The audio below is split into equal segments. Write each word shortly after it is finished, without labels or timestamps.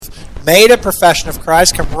made a profession of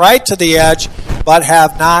Christ, come right to the edge, but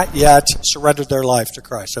have not yet surrendered their life to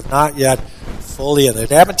Christ, have not yet fully in. They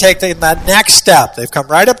haven't taken that next step. They've come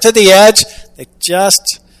right up to the edge. They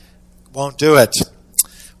just won't do it.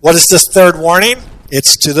 What is this third warning?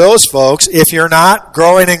 It's to those folks, if you're not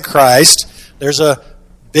growing in Christ, there's a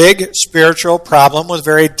big spiritual problem with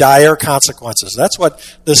very dire consequences. That's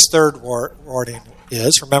what this third warning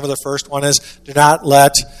is. Remember, the first one is, do not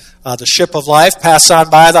let the ship of life pass on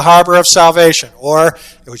by the harbor of salvation. Or,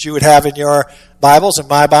 what you would have in your Bibles, and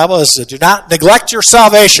my Bible, is do not neglect your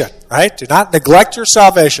salvation, right? Do not neglect your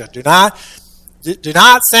salvation. Do not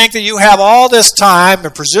think that you have all this time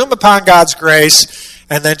and presume upon God's grace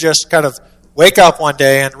and then just kind of wake up one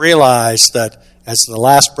day and realize that as the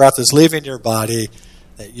last breath is leaving your body,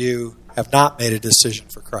 that you have not made a decision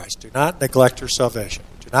for Christ. Do not neglect your salvation.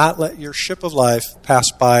 Do not let your ship of life pass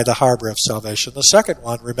by the harbor of salvation. The second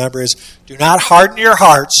one, remember, is do not harden your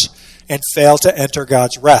hearts and fail to enter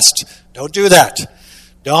God's rest. Don't do that.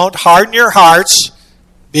 Don't harden your hearts.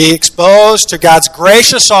 Be exposed to God's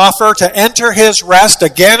gracious offer to enter His rest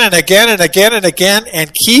again and again and again and again,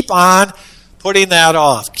 and keep on putting that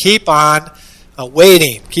off. Keep on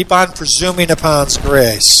waiting. Keep on presuming upon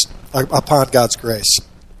God's grace.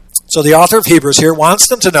 So the author of Hebrews here wants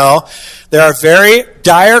them to know there are very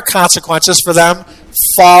dire consequences for them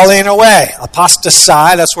falling away. Apostasy,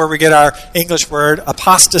 that's where we get our English word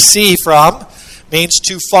apostasy from, means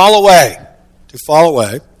to fall away. To fall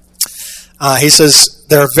away. He says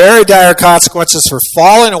there are very dire consequences for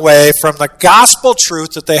falling away from the gospel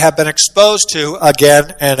truth that they have been exposed to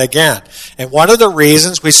again and again. And one of the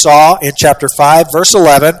reasons we saw in chapter 5, verse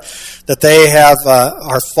 11, that they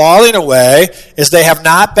are falling away is they have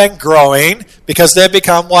not been growing because they've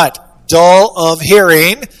become what? Dull of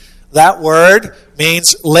hearing. That word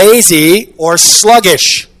means lazy or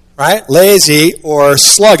sluggish, right? Lazy or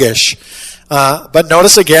sluggish. But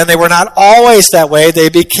notice again, they were not always that way. They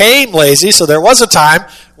became lazy. So there was a time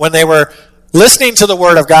when they were listening to the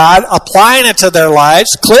Word of God, applying it to their lives,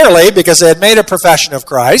 clearly because they had made a profession of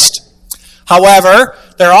Christ. However,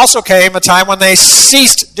 there also came a time when they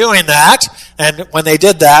ceased doing that. And when they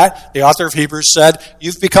did that, the author of Hebrews said,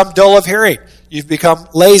 you've become dull of hearing. You've become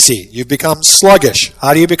lazy. You've become sluggish.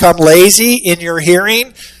 How do you become lazy in your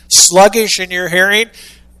hearing? Sluggish in your hearing?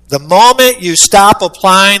 The moment you stop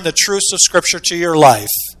applying the truths of Scripture to your life,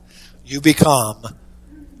 you become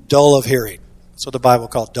dull of hearing. That's what the Bible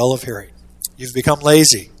called dull of hearing. You've become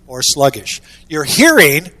lazy or sluggish. You're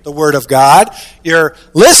hearing the Word of God. You're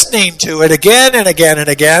listening to it again and again and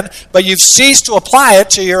again, but you've ceased to apply it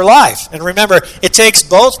to your life. And remember, it takes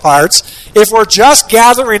both parts. If we're just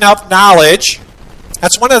gathering up knowledge,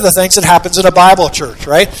 that's one of the things that happens in a Bible church,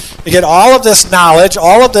 right? We get all of this knowledge,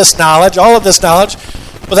 all of this knowledge, all of this knowledge.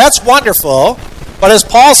 Well, that's wonderful, but as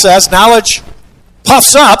Paul says, knowledge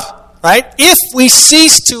puffs up, right? If we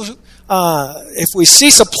cease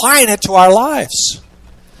applying it to our lives.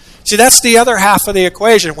 See, that's the other half of the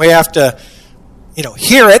equation. We have to,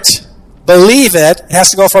 hear it, believe it. It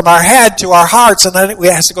has to go from our head to our hearts, and then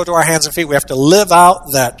it has to go to our hands and feet. We have to live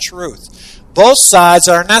out that truth. Both sides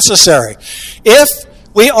are necessary. If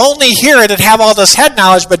we only hear it and have all this head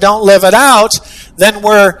knowledge but don't live it out, then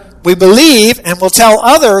we believe and will tell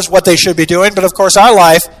others what they should be doing, but of course our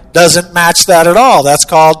life doesn't match that at all. That's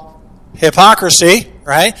called hypocrisy,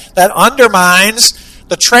 right? That undermines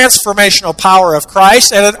the transformational power of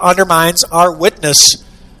Christ, and it undermines our witness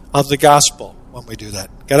of the gospel when we do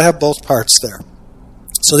that. Got to have both parts there.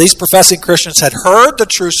 So these professing Christians had heard the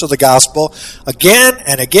truths of the gospel again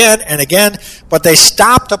and again and again, but they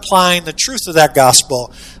stopped applying the truth of that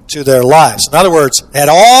gospel to their lives. In other words, they had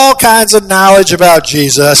all kinds of knowledge about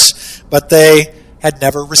Jesus, but they had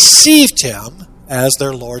never received Him as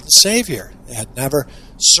their Lord and Savior. They had never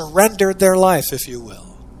surrendered their life, if you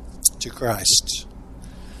will, to Christ.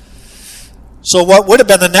 So what would have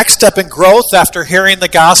been the next step in growth after hearing the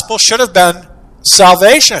gospel should have been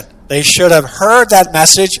salvation. They should have heard that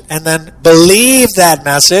message and then believed that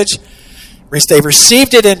message. They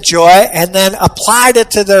received it in joy and then applied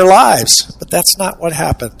it to their lives. But that's not what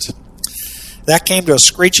happened. That came to a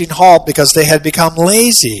screeching halt because they had become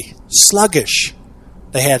lazy, sluggish.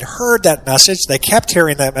 They had heard that message. They kept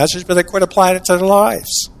hearing that message, but they quit applying it to their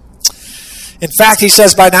lives. In fact, he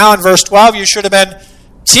says by now in verse 12, you should have been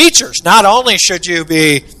teachers. Not only should you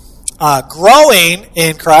be growing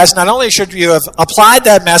in Christ, not only should you have applied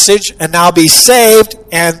that message and now be saved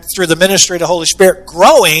and through the ministry of the Holy Spirit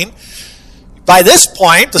growing, by this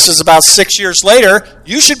point, this is about 6 years later,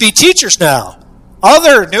 you should be teachers now.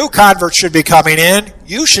 Other new converts should be coming in.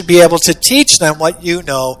 You should be able to teach them what you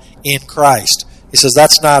know in Christ. He says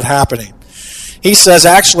that's not happening. He says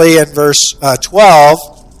actually in verse 12,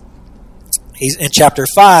 in chapter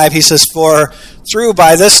 5, he says, "For through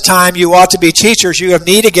by this time you ought to be teachers, you have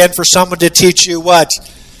need again for someone to teach you" what?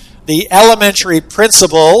 The elementary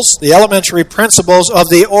principles of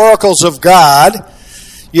the oracles of God.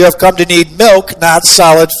 You have come to need milk, not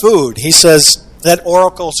solid food. He says that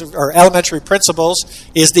oracles or elementary principles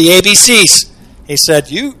is the ABCs. He said,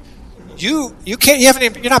 you're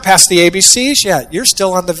not past the ABCs yet. You're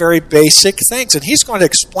still on the very basic things. And he's going to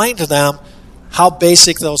explain to them how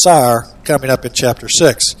basic those are coming up in chapter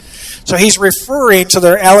 6. So he's referring to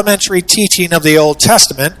their elementary teaching of the Old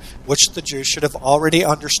Testament, which the Jews should have already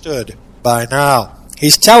understood by now.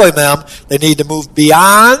 He's telling them they need to move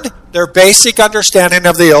beyond their basic understanding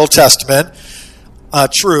of the Old Testament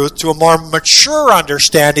truth to a more mature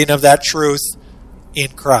understanding of that truth in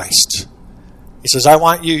Christ. He says, I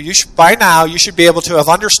want you should, by now, you should be able to have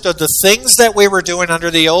understood the things that we were doing under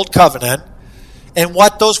the Old Covenant and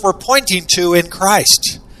what those were pointing to in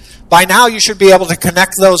Christ. By now, you should be able to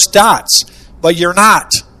connect those dots, but you're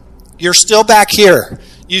not. You're still back here.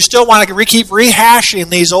 You still want to keep rehashing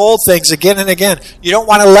these old things again and again. You don't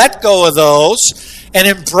want to let go of those and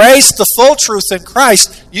embrace the full truth in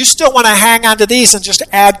Christ. You still want to hang on to these and just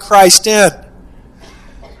add Christ in.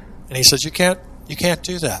 And he says, you can't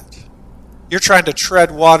do that. You're trying to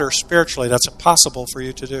tread water spiritually. That's impossible for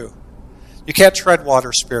you to do. You can't tread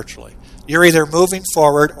water spiritually. You're either moving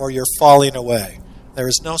forward or you're falling away. There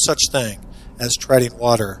is no such thing as treading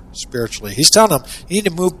water spiritually. He's telling them, you need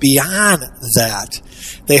to move beyond that.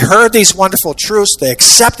 They heard these wonderful truths. They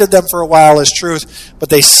accepted them for a while as truth, but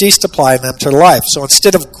they ceased applying them to life. So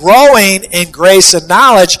instead of growing in grace and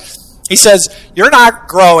knowledge, he says, you're not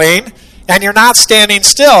growing and you're not standing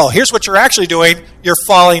still. Here's what you're actually doing. You're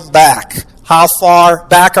falling back. How far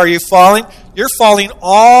back are you falling? You're falling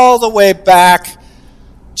all the way back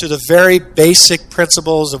to the very basic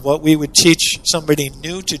principles of what we would teach somebody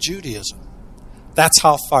new to Judaism. That's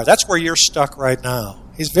how far. That's where you're stuck right now.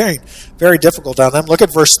 He's very, very difficult on them. Look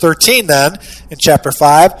at verse 13 then in chapter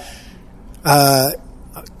 5. Let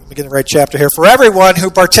me get the right chapter here. For everyone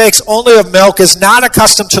who partakes only of milk is not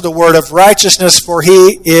accustomed to the word of righteousness, for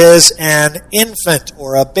he is an infant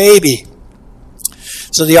or a baby.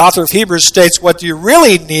 So the author of Hebrews states what you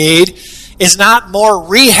really need is not more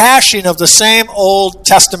rehashing of the same Old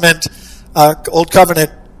Testament, Old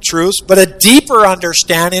Covenant truths, but a deeper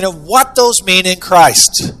understanding of what those mean in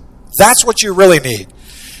Christ. That's what you really need.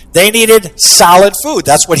 They needed solid food.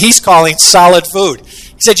 That's what he's calling solid food.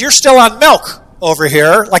 He said, you're still on milk over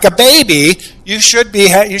here, like a baby. You should be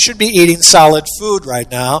eating solid food right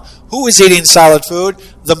now. Who is eating solid food?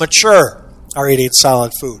 The mature are eating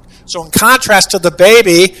solid food. So in contrast to the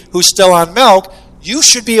baby who's still on milk, you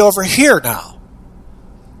should be over here now.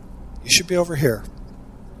 You should be over here.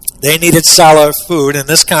 They needed solid food. In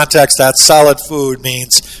this context, that solid food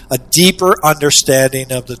means a deeper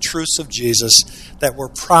understanding of the truths of Jesus that were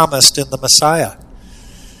promised in the Messiah.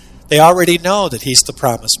 They already know that he's the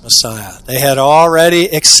promised Messiah. They had already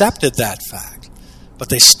accepted that fact. But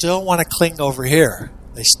they still want to cling over here.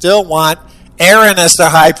 They still want Aaron as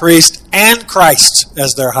their high priest and Christ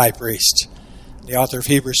as their high priest. The author of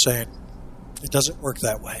Hebrews saying, it doesn't work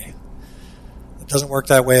that way. It doesn't work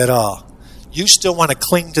that way at all. You still want to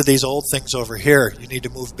cling to these old things over here. You need to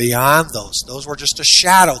move beyond those. Those were just a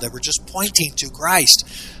shadow. They were just pointing to Christ.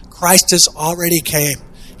 Christ has already came.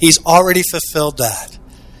 He's already fulfilled that.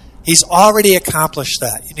 He's already accomplished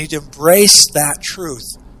that. You need to embrace that truth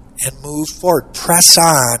and move forward. Press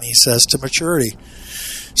on, he says, to maturity.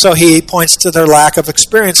 So he points to their lack of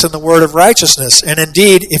experience in the word of righteousness. And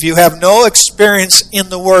indeed, if you have no experience in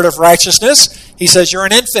the word of righteousness, he says you're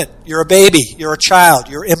an infant, you're a baby, you're a child,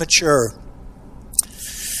 you're immature.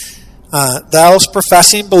 Those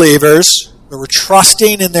professing believers who were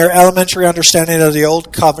trusting in their elementary understanding of the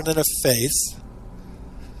old covenant of faith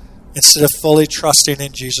instead of fully trusting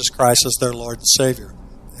in Jesus Christ as their Lord and Savior.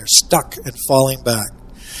 They're stuck and falling back.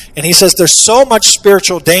 And he says there's so much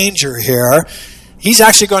spiritual danger here. He's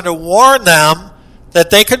actually going to warn them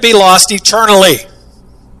that they could be lost eternally.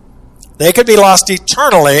 They could be lost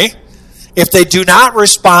eternally if they do not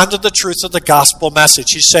respond to the truth of the gospel message.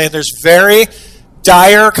 He's saying there's very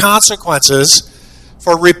dire consequences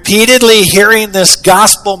for repeatedly hearing this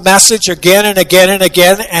gospel message again and again and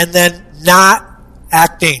again and then not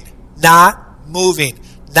acting, not moving,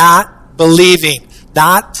 not believing,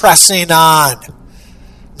 not pressing on,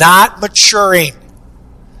 not maturing.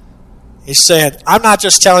 He's saying, I'm not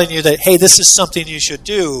just telling you that, hey, this is something you should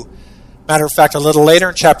do. Matter of fact, a little later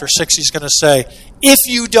in chapter 6, he's going to say, if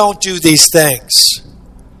you don't do these things,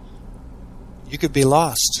 you could be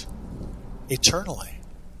lost eternally.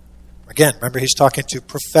 Again, remember he's talking to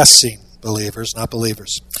professing believers, not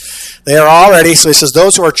believers. They are already, so he says,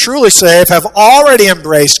 those who are truly saved have already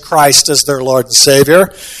embraced Christ as their Lord and Savior.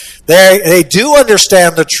 They do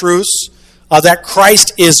understand the truths that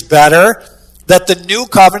Christ is better, that the new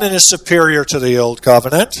covenant is superior to the old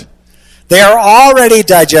covenant. They are already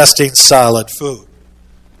digesting solid food.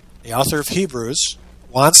 The author of Hebrews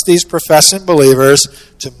wants these professing believers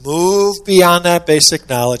to move beyond that basic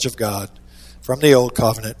knowledge of God from the old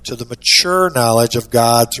covenant to the mature knowledge of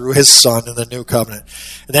God through his Son in the new covenant.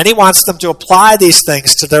 And then he wants them to apply these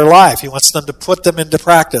things to their life. He wants them to put them into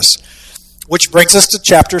practice. Which brings us to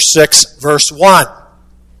chapter 6, verse 1.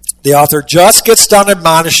 The author just gets done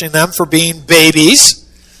admonishing them for being babies.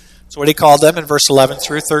 That's what he called them in verse 11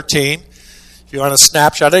 through 13. If you want a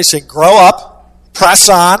snapshot, he's saying, grow up, press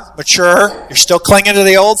on, mature. You're still clinging to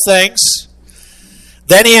the old things.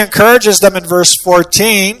 Then he encourages them in verse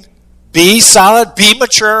 14, be solid, be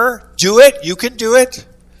mature, do it, you can do it.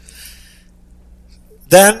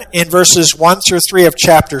 Then in verses 1 through 3 of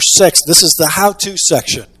chapter 6, this is the how-to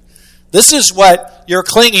section. This is what you're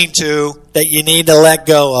clinging to that you need to let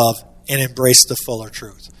go of and embrace the fuller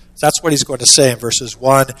truth. That's what he's going to say in verses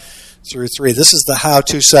 1 through 3. This is the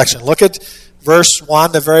how-to section. Look at verse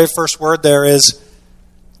 1. The very first word there is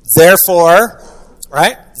therefore,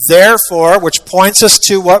 right? Therefore, which points us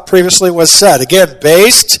to what previously was said. Again,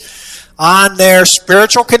 based on their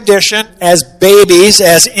spiritual condition as babies,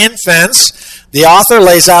 as infants, the author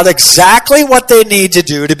lays out exactly what they need to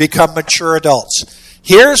do to become mature adults.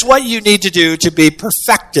 Here's what you need to do to be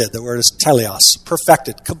perfected. The word is teleos,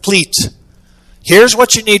 perfected, complete. Here's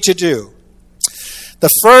what you need to do. The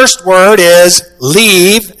first word is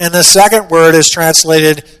leave, and the second word is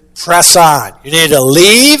translated press on. You need to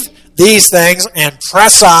leave these things and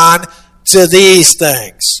press on to these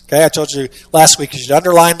things. Okay, I told you last week you should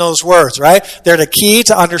underline those words, right? They're the key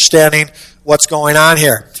to understanding what's going on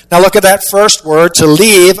here. Now look at that first word, to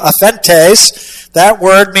leave, aphentes. That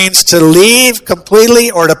word means to leave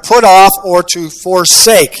completely or to put off or to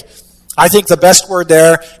forsake. I think the best word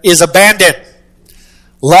there is abandon.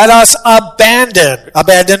 Let us abandon.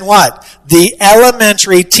 Abandon what? The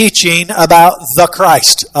elementary teaching about the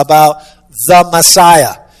Christ, about the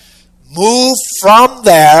Messiah. Move from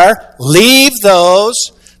there, leave those.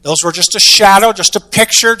 Those were just a shadow, just a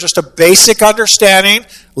picture, just a basic understanding.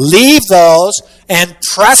 Leave those and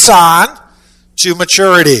press on to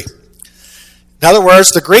maturity. In other words,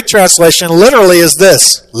 the Greek translation literally is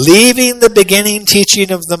this: leaving the beginning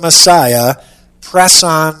teaching of the Messiah, press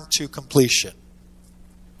on to completion.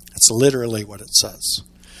 That's literally what it says.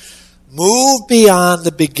 Move beyond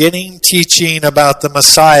the beginning teaching about the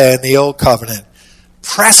Messiah in the Old Covenant.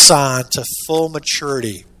 Press on to full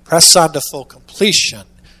maturity. Press on to full completion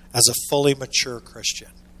as a fully mature Christian.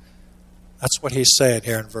 That's what he's saying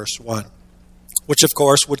here in verse 1. Which, of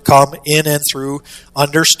course, would come in and through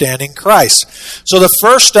understanding Christ. So the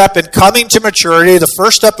first step in coming to maturity, the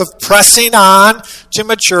first step of pressing on to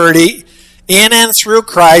maturity in and through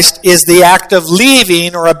Christ is the act of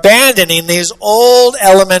leaving or abandoning these old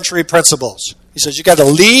elementary principles. He says you got to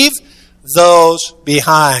leave those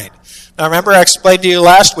behind. Now remember I explained to you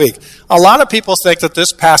last week, a lot of people think that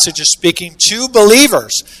this passage is speaking to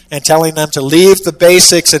believers and telling them to leave the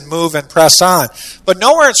basics and move and press on. But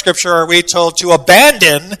nowhere in Scripture are we told to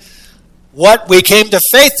abandon what we came to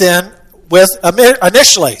faith in with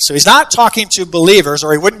initially. So he's not talking to believers,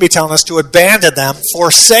 or he wouldn't be telling us to abandon them,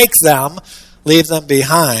 forsake them, leave them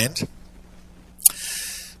behind.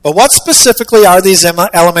 But what specifically are these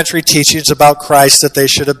elementary teachings about Christ that they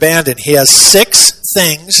should abandon? He has 6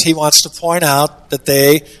 things he wants to point out that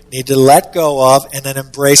they need to let go of and then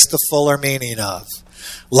embrace the fuller meaning of.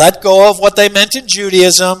 Let go of what they meant in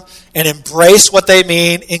Judaism and embrace what they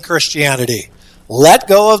mean in Christianity. Let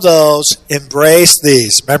go of those, embrace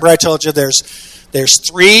these. Remember I told you there's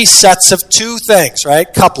 3 sets of 2 things,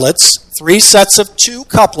 right? Couplets. 3 sets of 2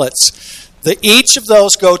 couplets. Each of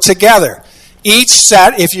those go together. Each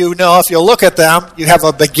set, if you look at them, you have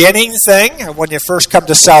a beginning thing when you first come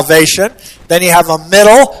to salvation. Then you have a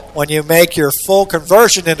middle when you make your full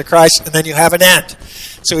conversion into Christ. And then you have an end.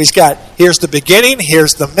 So here's the beginning,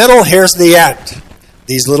 here's the middle, here's the end.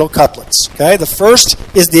 These little couplets. Okay? The first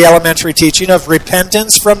is the elementary teaching of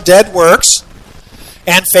repentance from dead works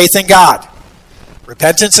and faith in God.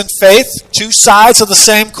 Repentance and faith, 2 sides of the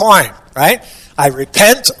same coin, right? I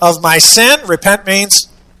repent of my sin. Repent means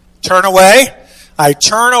turn away. I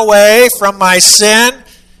turn away from my sin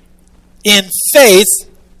in faith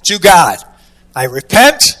to God. I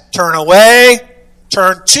repent, turn away,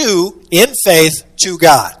 turn to, in faith, to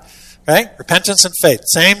God. Okay? Repentance and faith.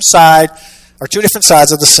 Same side, or 2 different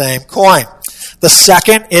sides of the same coin. The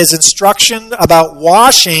second is instruction about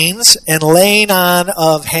washings and laying on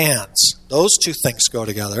of hands. Those two things go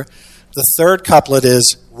together. The third couplet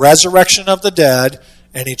is resurrection of the dead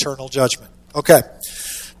and eternal judgment. Okay.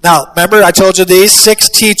 Now, remember I told you these 6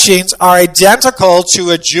 teachings are identical to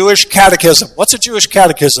a Jewish catechism. What's a Jewish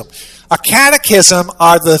catechism? A catechism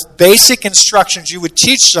are the basic instructions you would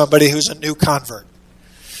teach somebody who's a new convert.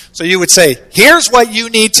 So you would say, here's what you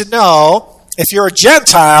need to know. If you're a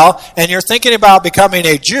Gentile and you're thinking about becoming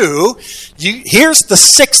a Jew, here's the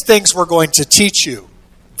 6 things we're going to teach you.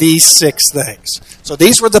 These 6 things. So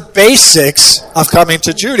these were the basics of coming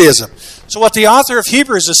to Judaism. So what the author of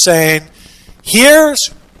Hebrews is saying, you're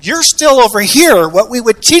still over here, what we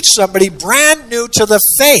would teach somebody brand new to the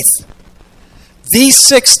faith. These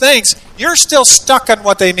 6 things, you're still stuck on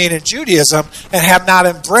what they mean in Judaism and have not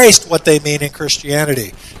embraced what they mean in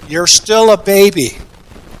Christianity. You're still a baby.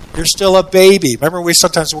 You're still a baby. Remember, we'll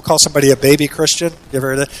call somebody a baby Christian. You ever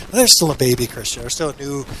heard of that? Well, they're still a baby Christian. They're still a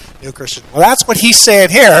new Christian. Well, that's what he's saying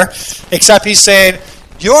here, except he's saying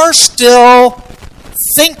you're still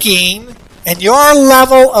thinking, and your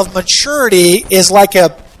level of maturity is like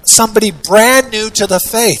somebody brand new to the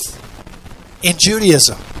faith in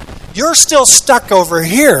Judaism. You're still stuck over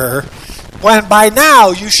here when by now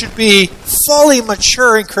you should be fully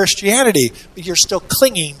mature in Christianity, but you're still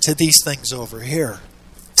clinging to these things over here.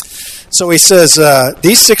 So he says,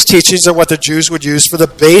 these 6 teachings are what the Jews would use for the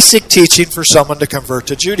basic teaching for someone to convert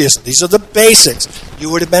to Judaism. These are the basics. You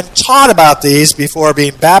would have been taught about these before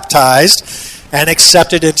being baptized and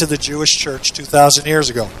accepted into the Jewish church 2,000 years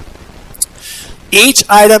ago. Each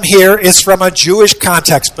item here is from a Jewish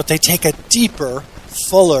context, but they take a deeper,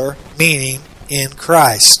 fuller meaning in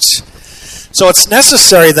Christ. So it's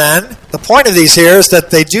necessary then, the point of these here is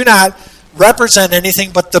that they do not represent anything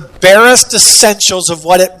but the barest essentials of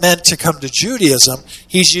what it meant to come to Judaism.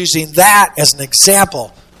 He's using that as an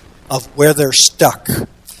example of where they're stuck.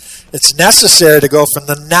 It's necessary to go from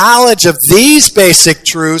the knowledge of these basic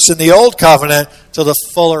truths in the Old Covenant to the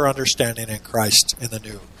fuller understanding in Christ in the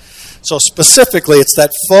New. So specifically, it's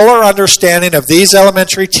that fuller understanding of these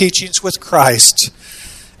elementary teachings with Christ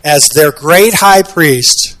as their great high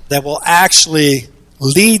priest that will actually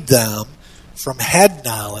lead them from head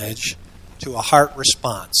knowledge to a heart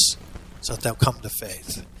response so that they'll come to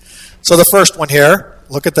faith. So the first one here,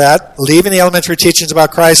 look at that. Leaving the elementary teachings about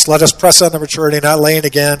Christ, let us press on to maturity, not laying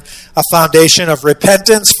again a foundation of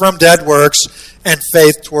repentance from dead works and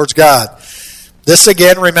faith towards God. This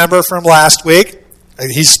again, remember from last week,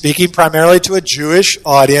 he's speaking primarily to a Jewish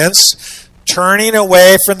audience, turning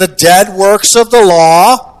away from the dead works of the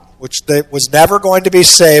law, which they was never going to be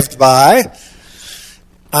saved by,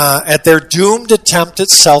 at their doomed attempt at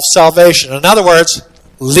self-salvation. In other words,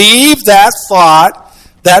 leave that thought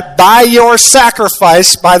that by your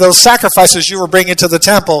sacrifice, by those sacrifices you were bringing to the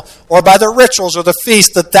temple, or by the rituals or the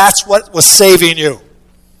feast, that's what was saving you.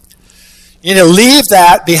 You need to leave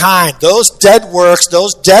that behind. Those dead works,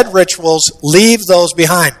 those dead rituals, leave those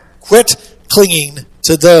behind. Quit clinging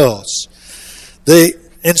to those. The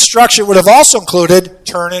instruction would have also included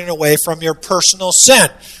turning away from your personal sin.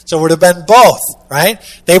 So it would have been both, right?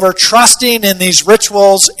 They were trusting in these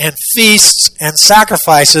rituals and feasts and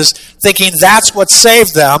sacrifices, thinking that's what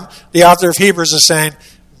saved them. The author of Hebrews is saying,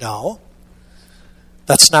 no,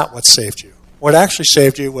 that's not what saved you. What actually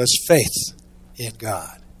saved you was faith in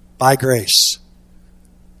God, by grace,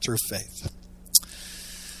 through faith.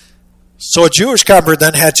 So a Jewish convert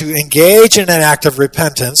then had to engage in an act of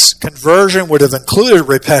repentance. Conversion would have included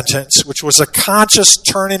repentance, which was a conscious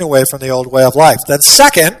turning away from the old way of life. Then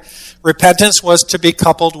second, repentance was to be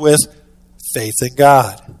coupled with faith in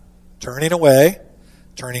God. Turning away,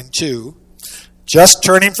 turning to. Just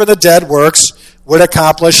turning for the dead works would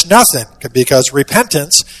accomplish nothing, because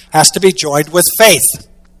repentance has to be joined with faith.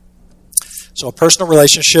 So a personal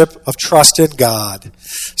relationship of trust in God.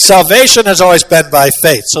 Salvation has always been by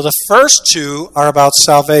faith. So the first two are about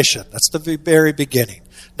salvation. That's the very beginning.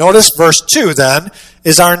 Notice verse 2 then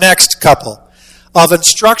is our next couple of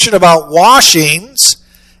instruction about washings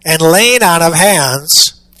and laying on of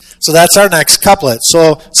hands. So that's our next couplet.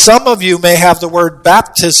 So some of you may have the word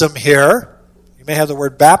baptism here. You may have the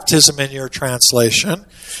word baptism in your translation.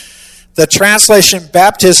 The translation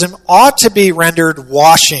baptism ought to be rendered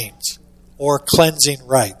washings or cleansing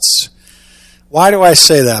rites. Why do I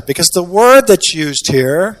say that? Because the word that's used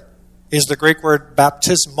here is the Greek word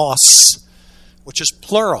baptismos, which is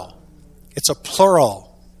plural. It's a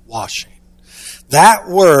plural washing. That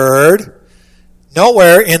word,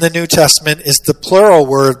 nowhere in the New Testament is the plural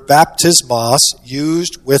word baptismos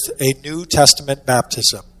used with a New Testament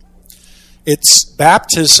baptism. Its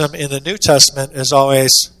baptism in the New Testament is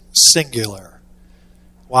always singular.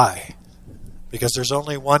 Why? Because there's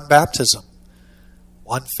only one baptism,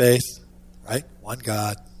 one faith, right? One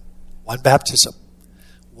God, one baptism.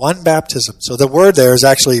 One baptism. So the word there is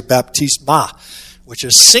actually baptisma, which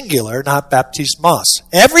is singular, not baptismos.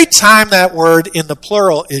 Every time that word in the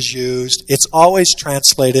plural is used, it's always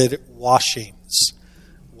translated washings.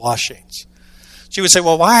 Washings. So you would say,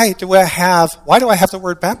 well, why do I have the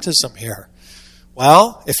word baptism here?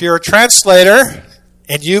 Well, if you're a translator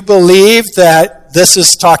and you believe that this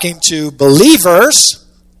is talking to believers,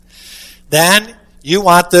 then you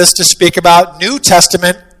want this to speak about New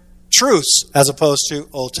Testament truths as opposed to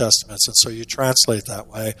Old Testaments. And so you translate that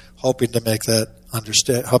way, hoping to make that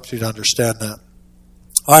help you to understand that.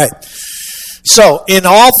 All right. So in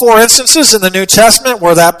all four instances in the New Testament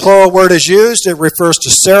where that plural word is used, it refers to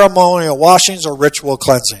ceremonial washings or ritual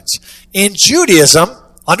cleansings. In Judaism,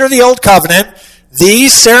 under the Old Covenant,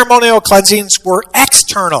 these ceremonial cleansings were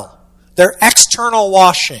external. They're external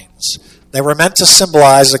washings. They were meant to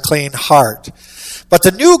symbolize a clean heart. But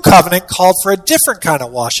the New Covenant called for a different kind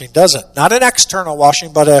of washing, doesn't it? Not an external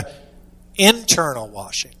washing, but an internal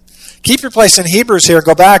washing. Keep your place in Hebrews here.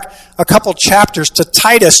 Go back a couple chapters to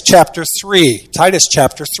Titus chapter 3. Titus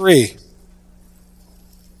chapter 3.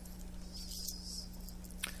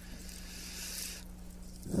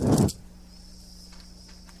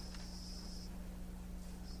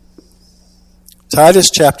 Titus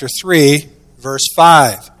chapter 3, verse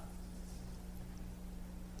 5.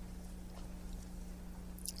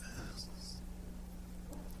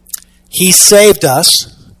 He saved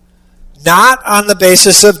us, not on the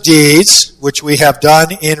basis of deeds, which we have done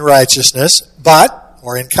in righteousness, but,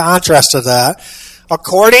 or in contrast to that,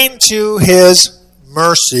 according to his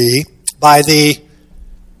mercy, by the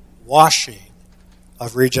washing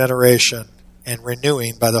of regeneration and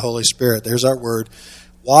renewing by the Holy Spirit. There's our word,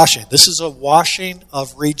 washing. This is a washing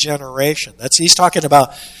of regeneration. He's talking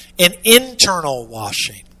about an internal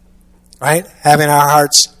washing, right? Having our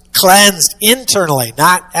hearts cleansed internally,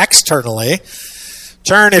 not externally.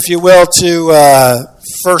 Turn, if you will, to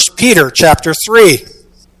 1 Peter chapter 3.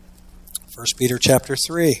 1 Peter chapter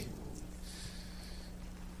 3.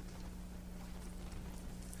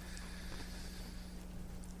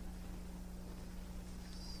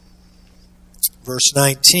 Verse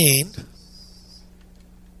 19.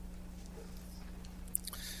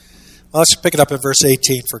 Well, let's pick it up in verse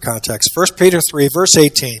 18 for context. 1 Peter 3, verse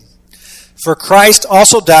 18. For Christ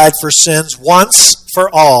also died for sins once for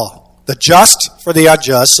all, the just for the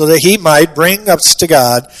unjust, so that he might bring us to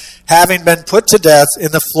God, having been put to death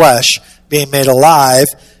in the flesh, being made alive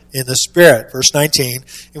in the Spirit. Verse 19,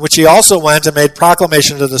 in which he also went and made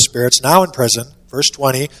proclamation to the spirits now in prison. Verse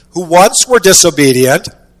 20, who once were disobedient,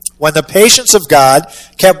 when the patience of God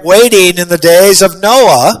kept waiting in the days of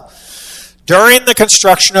Noah, during the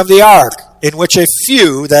construction of the ark, in which a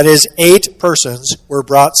few, that is 8 persons, were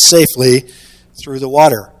brought safely through the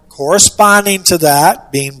water. Corresponding to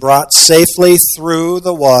that, being brought safely through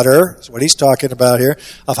the water, is what he's talking about here,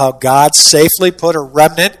 of how God safely put a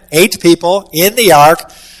remnant, 8 people, in the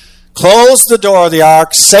ark, closed the door of the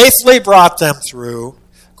ark, safely brought them through.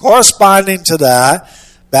 Corresponding to that,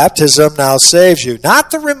 baptism now saves you. Not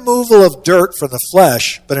the removal of dirt from the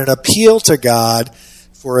flesh, but an appeal to God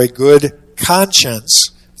for a good conscience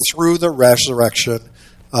through the resurrection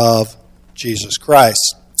of Jesus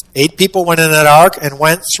Christ. 8 people went in that ark and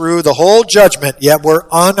went through the whole judgment, yet were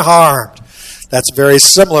unharmed. That's very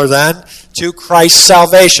similar then to Christ's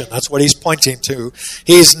salvation. That's what he's pointing to.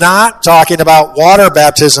 He's not talking about water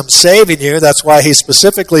baptism saving you. That's why he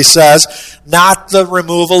specifically says, not the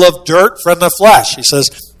removal of dirt from the flesh. He says,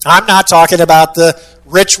 I'm not talking about the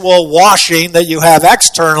ritual washing that you have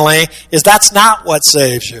externally. That's not what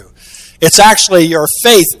saves you. It's actually your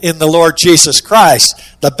faith in the Lord Jesus Christ.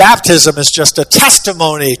 The baptism is just a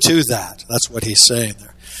testimony to that. That's what he's saying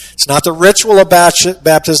there. It's not the ritual of baptism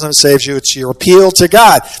that saves you. It's your appeal to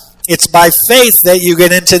God. It's by faith that you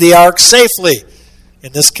get into the ark safely.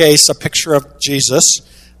 In this case, a picture of Jesus.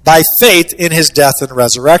 By faith in his death and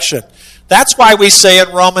resurrection. That's why we say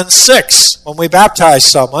in Romans 6, when we baptize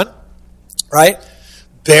someone, right?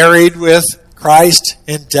 Buried with Christ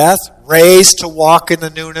in death, raised to walk in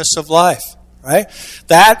the newness of life, right?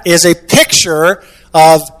 That is a picture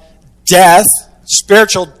of death,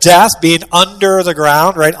 spiritual death, being under the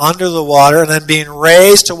ground, right, under the water, and then being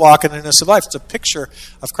raised to walk in the newness of life. It's a picture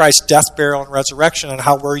of Christ's death, burial, and resurrection and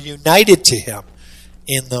how we're united to him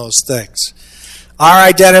in those things. Our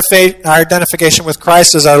identification with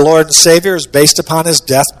Christ as our Lord and Savior is based upon his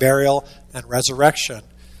death, burial, and resurrection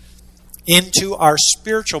into our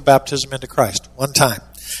spiritual baptism into Christ. One time.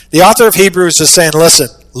 The author of Hebrews is saying, listen,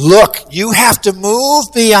 look, you have to move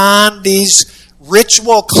beyond these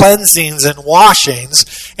ritual cleansings and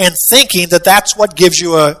washings and thinking that that's what gives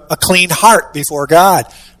you a clean heart before God.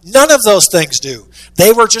 None of those things do.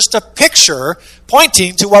 They were just a picture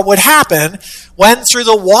pointing to what would happen when through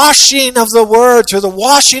the washing of the Word, through the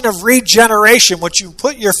washing of regeneration, which you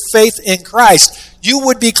put your faith in Christ, you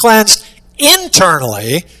would be cleansed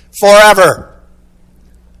internally forever.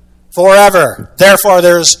 Forever. Therefore,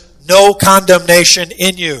 there's no condemnation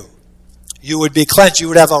in you. You would be cleansed. You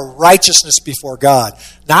would have a righteousness before God,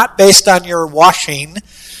 not based on your washing,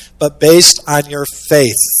 but based on your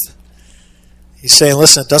faith. He's saying,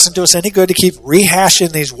 listen, it doesn't do us any good to keep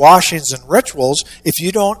rehashing these washings and rituals if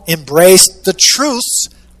you don't embrace the truths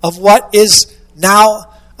of what is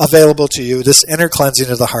now available to you, this inner cleansing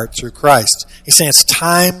of the heart through Christ. He's saying it's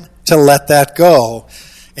time to let that go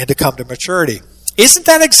and to come to maturity. Isn't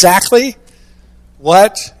that exactly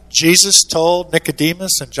what Jesus told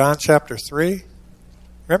Nicodemus in John chapter 3?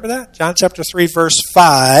 Remember that? John chapter 3, verse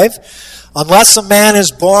 5. Unless a man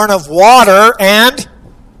is born of water and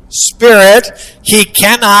Spirit, he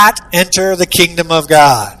cannot enter the kingdom of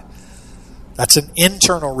God. That's an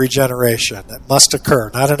internal regeneration that must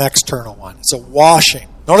occur, not an external one. It's a washing.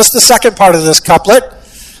 Notice the second part of this couplet,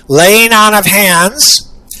 laying on of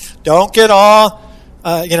hands. Don't get all,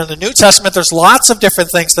 in the New Testament, there's lots of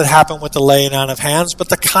different things that happen with the laying on of hands, but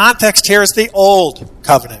the context here is the Old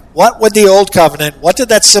Covenant. What would the Old Covenant, what did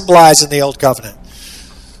that symbolize in the Old Covenant?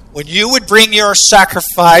 When you would bring your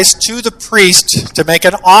sacrifice to the priest to make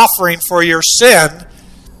an offering for your sin,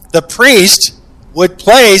 the priest would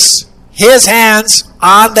place his hands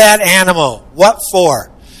on that animal. What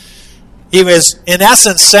for? He was, in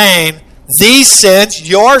essence, saying, these sins,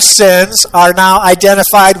 your sins, are now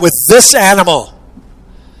identified with this animal.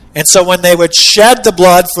 And so when they would shed the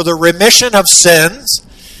blood for the remission of sins,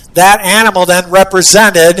 that animal then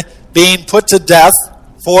represented being put to death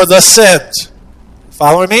for the sins.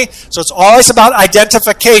 Following me? So it's always about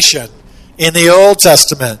identification in the Old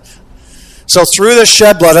Testament. So through the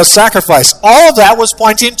shed blood of sacrifice, all of that was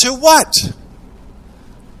pointing to what?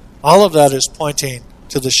 All of that is pointing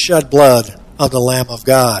to the shed blood of the Lamb of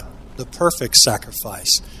God, the perfect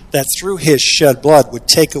sacrifice, that through his shed blood would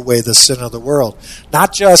take away the sin of the world.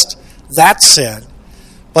 Not just that sin,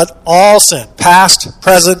 but all sin, past,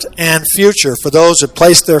 present, and future, for those who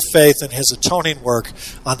place their faith in his atoning work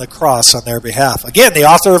on the cross on their behalf. Again, the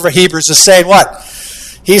author of Hebrews is saying what?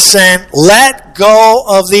 He's saying, let go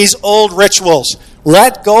of these old rituals.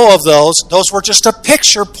 Let go of those. Those were just a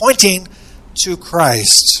picture pointing to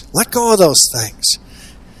Christ. Let go of those things.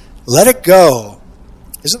 Let it go.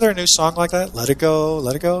 Isn't there a new song like that? Let it go,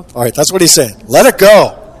 let it go. All right, that's what he's saying. Let it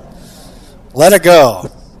go. Let it go.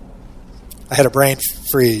 I had a brain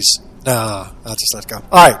freeze. No, I'll just let it go.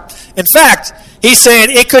 All right. In fact, he's saying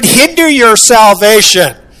it could hinder your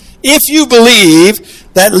salvation if you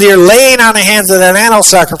believe that you're laying on the hands of that animal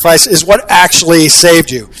sacrifice is what actually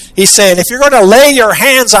saved you. He's saying if you're going to lay your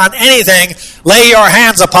hands on anything, lay your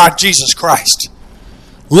hands upon Jesus Christ.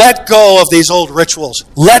 Let go of these old rituals.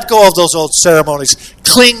 Let go of those old ceremonies.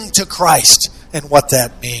 Cling to Christ and what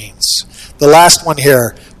that means. The last one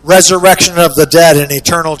here, resurrection of the dead and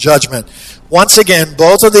eternal judgment. Once again,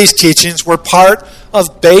 both of these teachings were part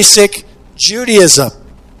of basic Judaism.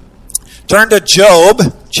 Turn to Job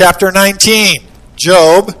chapter 19.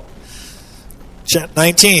 Job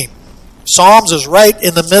 19. Psalms is right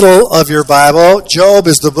in the middle of your Bible. Job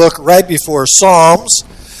is the book right before Psalms.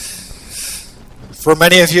 For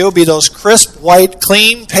many of you, it'll be those crisp, white,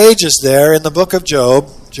 clean pages there in the book of Job.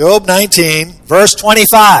 Job 19, verse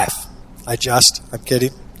 25. I'm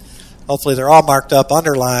kidding. Hopefully they're all marked up,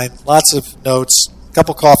 underlined, lots of notes, a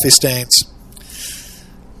couple coffee stains.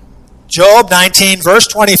 Job 19, verse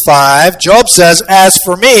 25, Job says, as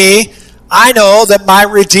for me, I know that my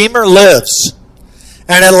Redeemer lives,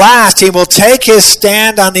 and at last he will take his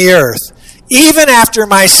stand on the earth. Even after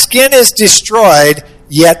my skin is destroyed,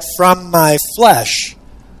 yet from my flesh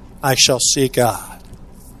I shall see God,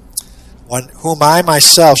 one whom I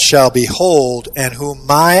myself shall behold, and whom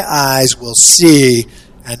my eyes will see,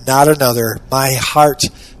 and not another. My heart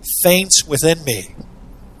faints within me.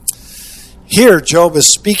 Here, Job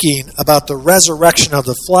is speaking about the resurrection of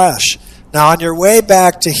the flesh. Now, on your way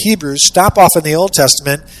back to Hebrews, stop off in the Old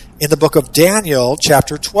Testament in the book of Daniel,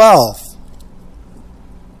 chapter 12.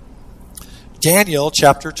 Daniel,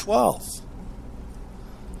 chapter 12.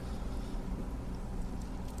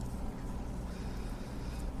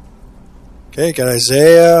 Okay, got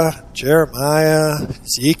Isaiah, Jeremiah,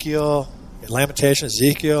 Ezekiel, Lamentation,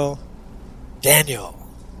 Ezekiel, Daniel.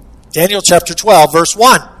 Daniel chapter 12, verse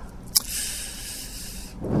 1.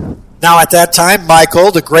 Now at that time,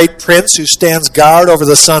 Michael, the great prince who stands guard over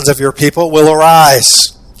the sons of your people, will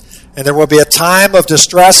arise. And there will be a time of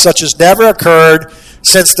distress such as never occurred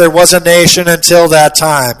since there was a nation until that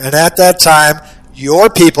time. And at that time, your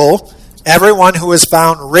people, everyone who is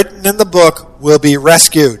found written in the book, will be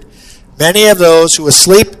rescued. Many of those who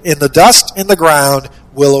sleep in the dust in the ground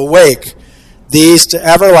will awake, these to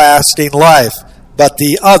everlasting life, but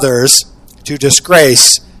the others to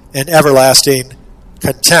disgrace and everlasting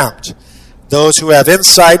contempt. Those who have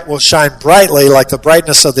insight will shine brightly like the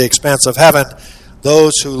brightness of the expanse of heaven.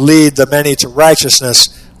 Those who lead the many to righteousness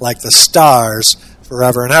like the stars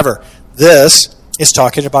forever and ever. This is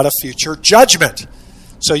talking about a future judgment.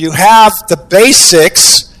 So you have the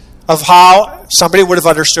basics of how somebody would have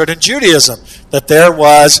understood in Judaism, that there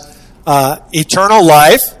was eternal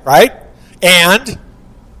life, right, and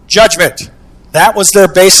judgment. That was their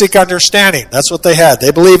basic understanding. That's what they had.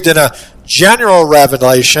 They believed in a general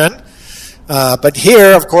revelation, but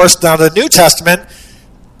here, of course, now the New Testament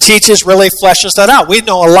teaches, really fleshes that out. We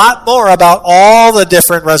know a lot more about all the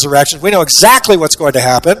different resurrections. We know exactly what's going to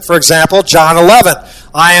happen. For example, John 11,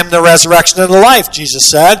 I am the resurrection and the life, Jesus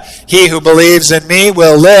said. He who believes in me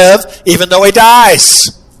will live even though he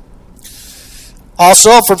dies.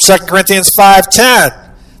 Also from 2 Corinthians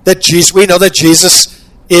 5:10, we know that Jesus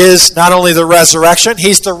is not only the resurrection,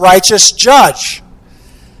 he's the righteous judge.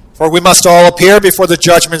 For we must all appear before the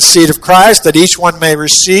judgment seat of Christ, that each one may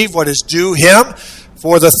receive what is due him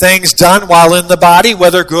for the things done while in the body,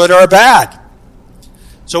 whether good or bad.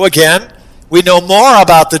 So again, we know more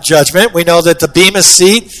about the judgment. We know that the Bema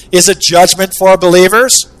seat is a judgment for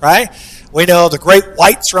believers, right? We know the great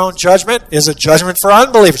white throne judgment is a judgment for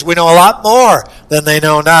unbelievers. We know a lot more than they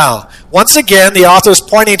know now. Once again, the author is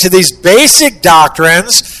pointing to these basic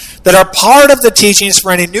doctrines that are part of the teachings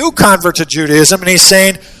for any new convert to Judaism, and he's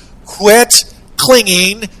saying, quit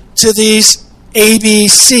clinging to these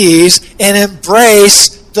ABCs and embrace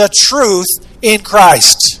the truth in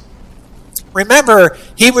Christ. Remember,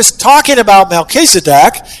 he was talking about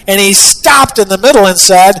Melchizedek, and he stopped in the middle and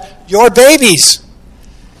said, "You're babies.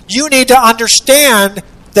 You need to understand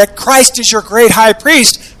that Christ is your great high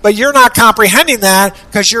priest, but you're not comprehending that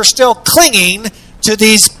because you're still clinging to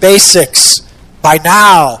these basics. By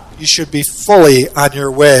now, you should be fully on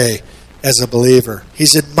your way as a believer."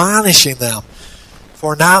 He's admonishing them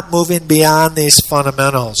for not moving beyond these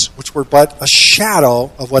fundamentals, which were but a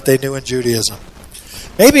shadow of what they knew in Judaism.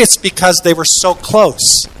 Maybe it's because they were so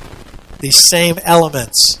close, these same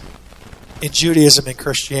elements in Judaism and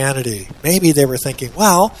Christianity. Maybe they were thinking,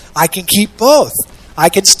 well, I can keep both. I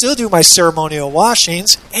can still do my ceremonial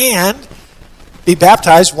washings and be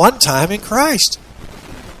baptized one time in Christ.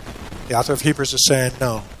 The author of Hebrews is saying,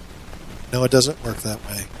 no, it doesn't work that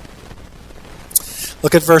way.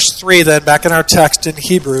 Look at verse 3 then, back in our text in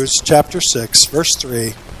Hebrews chapter 6, verse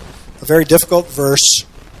 3. A very difficult verse,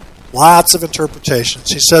 lots of interpretations.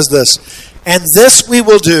 He says this, "And this we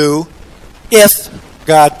will do if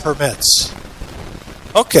God permits."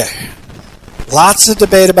 Okay, lots of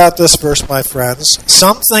debate about this verse, my friends.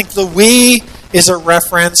 Some think the "we" is a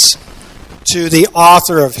reference to the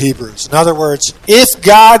author of Hebrews. In other words, if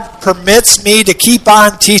God permits me to keep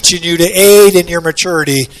on teaching you to aid in your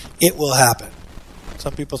maturity, it will happen.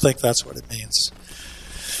 Some people think that's what it means.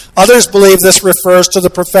 Others believe this refers to the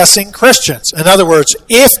professing Christians. In other words,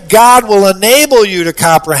 if God will enable you to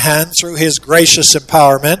comprehend through his gracious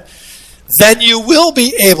empowerment, then you will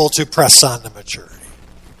be able to press on to maturity.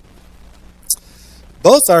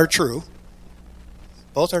 Both are true.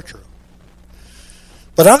 Both are true.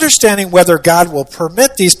 But understanding whether God will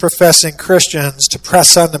permit these professing Christians to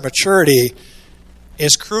press on to maturity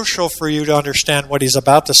is crucial for you to understand what he's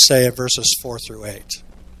about to say in verses 4 through 8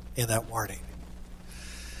 in that warning.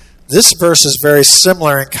 This verse is very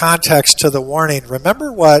similar in context to the warning.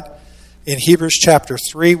 Remember what in Hebrews chapter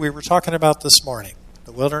 3 we were talking about this morning,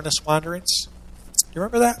 the wilderness wanderings? You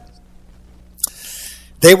remember that?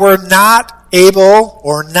 They were not able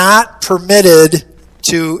or not permitted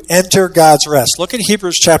to enter God's rest. Look at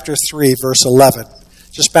Hebrews chapter 3, verse 11.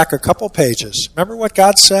 Just back a couple pages. Remember what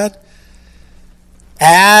God said?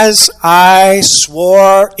 "As I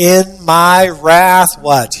swore in my wrath,"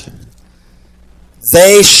 what?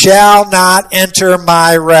 "They shall not enter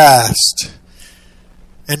my rest."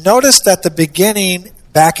 And notice that the beginning,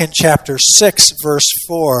 back in chapter 6, verse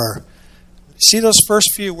 4, see those first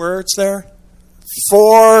few words there?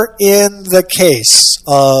 "For in the case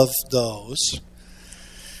of those,"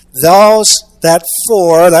 that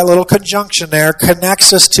 "for," that little conjunction there,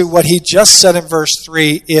 connects us to what he just said in verse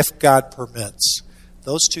 3, "if God permits."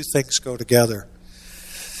 Those two things go together.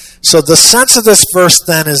 So the sense of this verse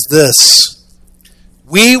then is this: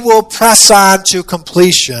 We will press on to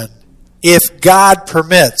completion if God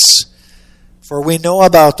permits. For we know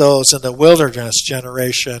about those in the wilderness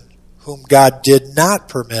generation whom God did not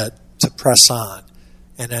permit to press on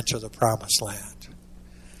and enter the promised land.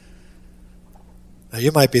 Now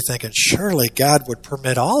you might be thinking, surely God would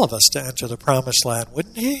permit all of us to enter the promised land,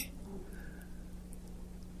 wouldn't he?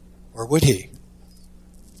 Or would he?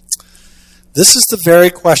 This is the very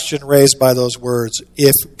question raised by those words,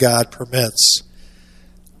 if God permits.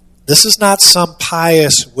 This is not some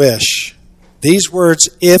pious wish. These words,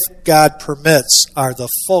 if God permits, are the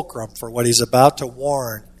fulcrum for what he's about to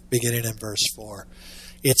warn beginning in verse 4.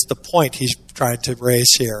 It's the point he's trying to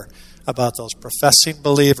raise here about those professing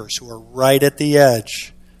believers who are right at the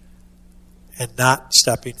edge and not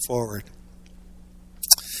stepping forward.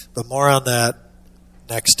 But more on that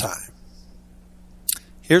next time.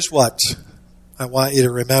 Here's what I want you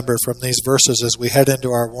to remember from these verses as we head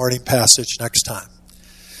into our warning passage next time.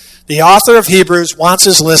 The author of Hebrews wants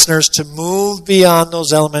his listeners to move beyond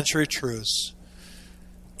those elementary truths,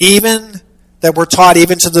 even that were taught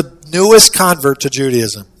even to the newest convert to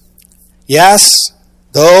Judaism. Yes,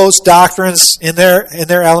 those doctrines in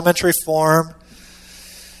their elementary form,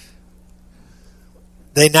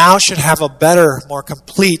 they now should have a better, more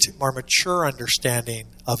complete, more mature understanding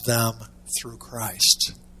of them through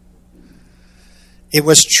Christ. It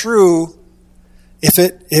was true, if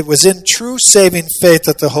it was in true saving faith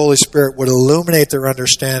that the Holy Spirit would illuminate their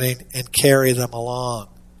understanding and carry them along.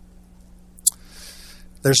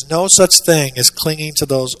 There's no such thing as clinging to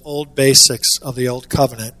those old basics of the old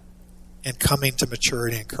covenant and coming to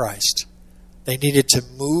maturity in Christ. They needed to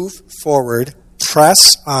move forward,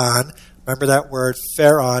 press on. Remember that word,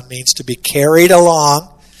 pharon, means to be carried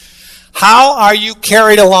along. How are you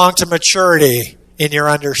carried along to maturity in your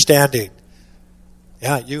understanding?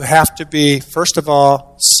 Yeah, you have to be, first of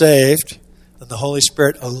all, saved, and the Holy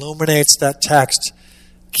Spirit illuminates that text,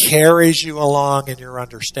 carries you along in your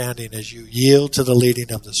understanding as you yield to the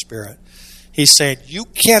leading of the Spirit. He's saying you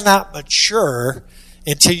cannot mature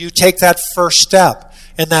until you take that first step.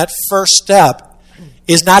 And that first step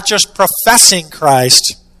is not just professing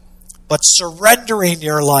Christ, but surrendering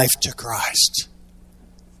your life to Christ.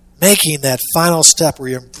 Making that final step where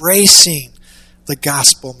you're embracing the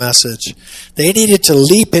gospel message. They needed to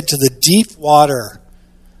leap into the deep water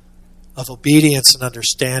of obedience and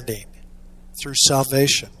understanding through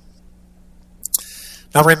salvation.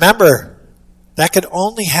 Now remember, that could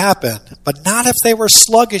only happen, but not if they were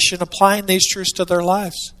sluggish in applying these truths to their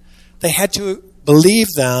lives. They had to believe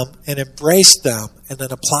them and embrace them and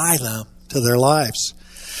then apply them to their lives.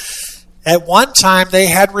 At one time, they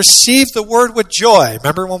had received the word with joy.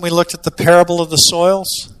 Remember when we looked at the parable of the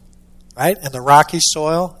soils? Right? And the rocky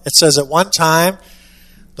soil? It says at one time,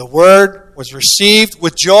 the word was received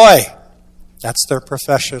with joy. That's their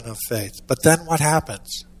profession of faith. But then what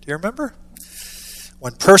happens? Do you remember?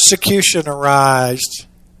 When persecution arose,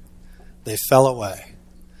 they fell away.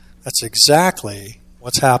 That's exactly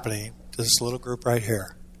what's happening to this little group right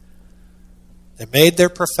here. They made their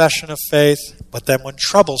profession of faith, but then when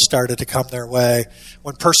trouble started to come their way,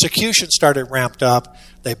 when persecution started ramped up,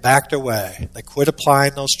 they backed away. They quit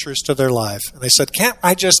applying those truths to their life. And they said, can't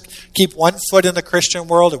I just keep one foot in the Christian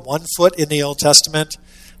world and one foot in the Old Testament?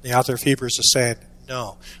 The author of Hebrews is saying,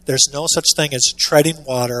 no, there's no such thing as treading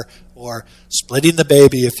water or splitting the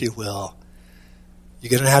baby, if you will. You're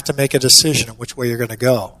going to have to make a decision on which way you're going to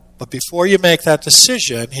go. But before you make that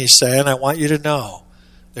decision, he's saying, I want you to know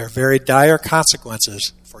there are very dire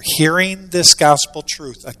consequences for hearing this gospel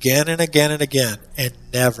truth again and again and again and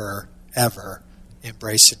never, ever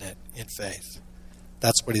embracing it in faith.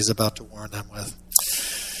 That's what he's about to warn them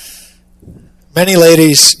with. Many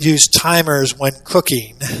ladies use timers when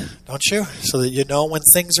cooking, don't you? So that you know when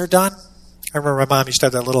things are done. I remember my mom used to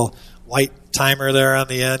have that little white timer there on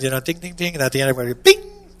the end, ding, ding, ding, and at the end everybody, bing,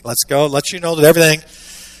 let's go, lets you know that everything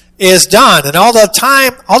is done. And although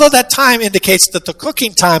that time indicates that the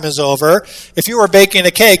cooking time is over, if you were baking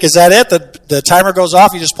a cake, is that it? The timer goes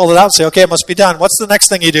off, you just pull it out and say, okay, it must be done. What's the next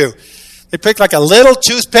thing you do? You pick like a little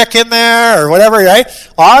toothpick in there or whatever, right?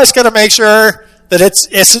 Always got to make sure that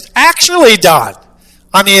it's actually done.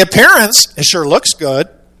 On the appearance, it sure looks good.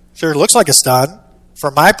 Sure looks like it's done.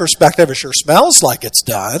 From my perspective, it sure smells like it's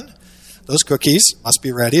done. Those cookies must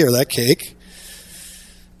be ready, or that cake.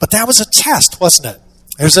 But that was a test, wasn't it?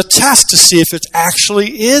 It was a test to see if it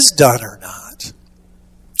actually is done or not.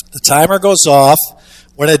 The timer goes off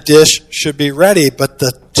when a dish should be ready, but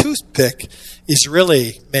the toothpick is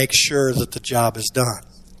really make sure that the job is done.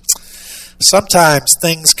 Sometimes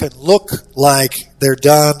things can look like they're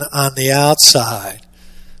done on the outside,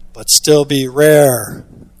 but still be rare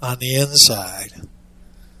on the inside.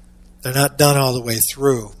 They're not done all the way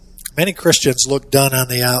through. Many Christians look done on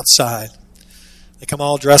the outside. They come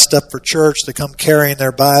all dressed up for church. They come carrying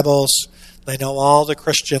their Bibles. They know all the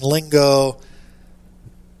Christian lingo.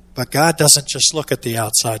 But God doesn't just look at the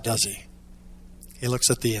outside, does He? He looks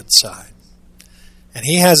at the inside. And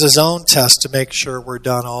He has His own test to make sure we're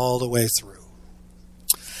done all the way through.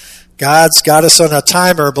 God's got us on a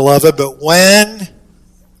timer, beloved, but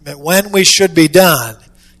when we should be done,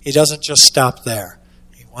 He doesn't just stop there.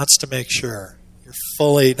 He wants to make sure you're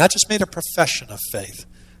fully, not just made a profession of faith,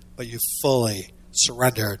 but you've fully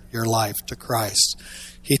surrendered your life to Christ.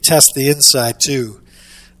 He tests the inside too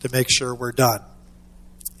to make sure we're done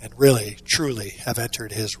and really, truly have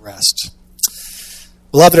entered His rest.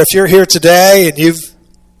 Beloved, if you're here today and you've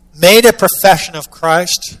made a profession of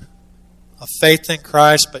Christ, of faith in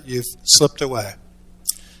Christ, but you've slipped away,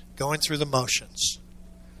 going through the motions,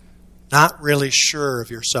 not really sure of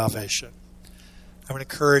your salvation, I would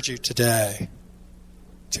encourage you today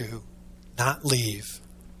to not leave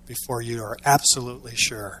before you are absolutely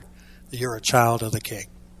sure that you're a child of the King.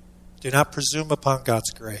 Do not presume upon God's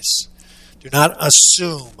grace. Do not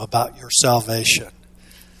assume about your salvation.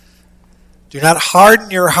 Do not harden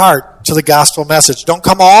your heart to the gospel message. Don't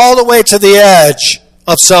come all the way to the edge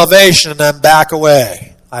of salvation and then back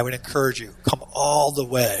away. I would encourage you, come all the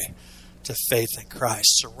way to faith in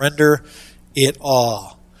Christ. Surrender it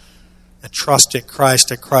all and trust in Christ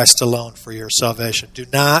and Christ alone for your salvation. Do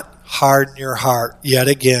not harden your heart yet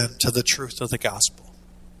again to the truth of the gospel.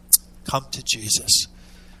 Come to Jesus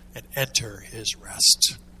and enter His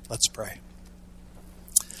rest. Let's pray.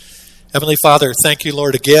 Heavenly Father, thank you,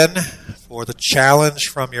 Lord, again for the challenge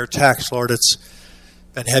from your text. Lord, it's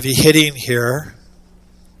been heavy hitting here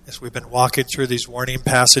as we've been walking through these warning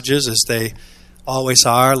passages, as they always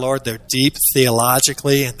are. Lord, they're deep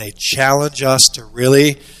theologically, and they challenge us to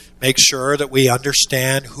really make sure that we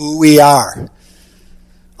understand who we are.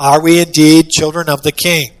 Are we indeed children of the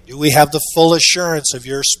King? Do we have the full assurance of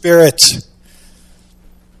your Spirit?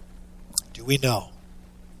 Do we know?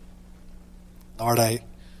 Lord, I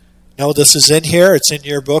know this is in here. It's in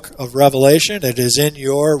your book of Revelation. It is in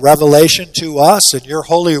your revelation to us in your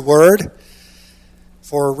holy word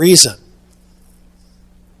for a reason.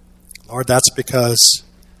 Lord, that's because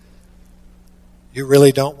you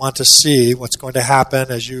really don't want to see what's going to happen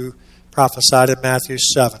as you prophesied in Matthew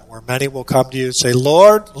 7, where many will come to you and say,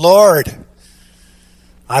 Lord, Lord,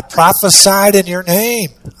 I prophesied in your name.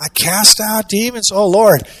 I cast out demons. Oh,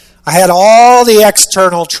 Lord, I had all the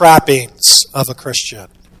external trappings of a Christian.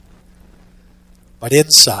 But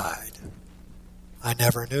inside, I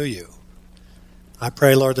never knew you. I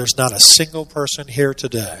pray, Lord, there's not a single person here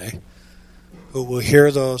today who will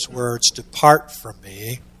hear those words, depart from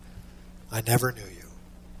me, I never knew you.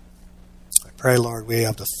 I pray, Lord, we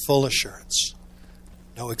have the full assurance,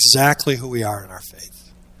 know exactly who we are in our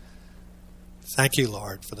faith. Thank you,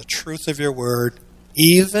 Lord, for the truth of your word,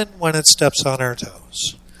 even when it steps on our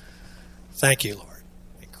toes. Thank you, Lord.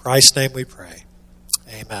 In Christ's name we pray.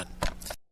 Amen.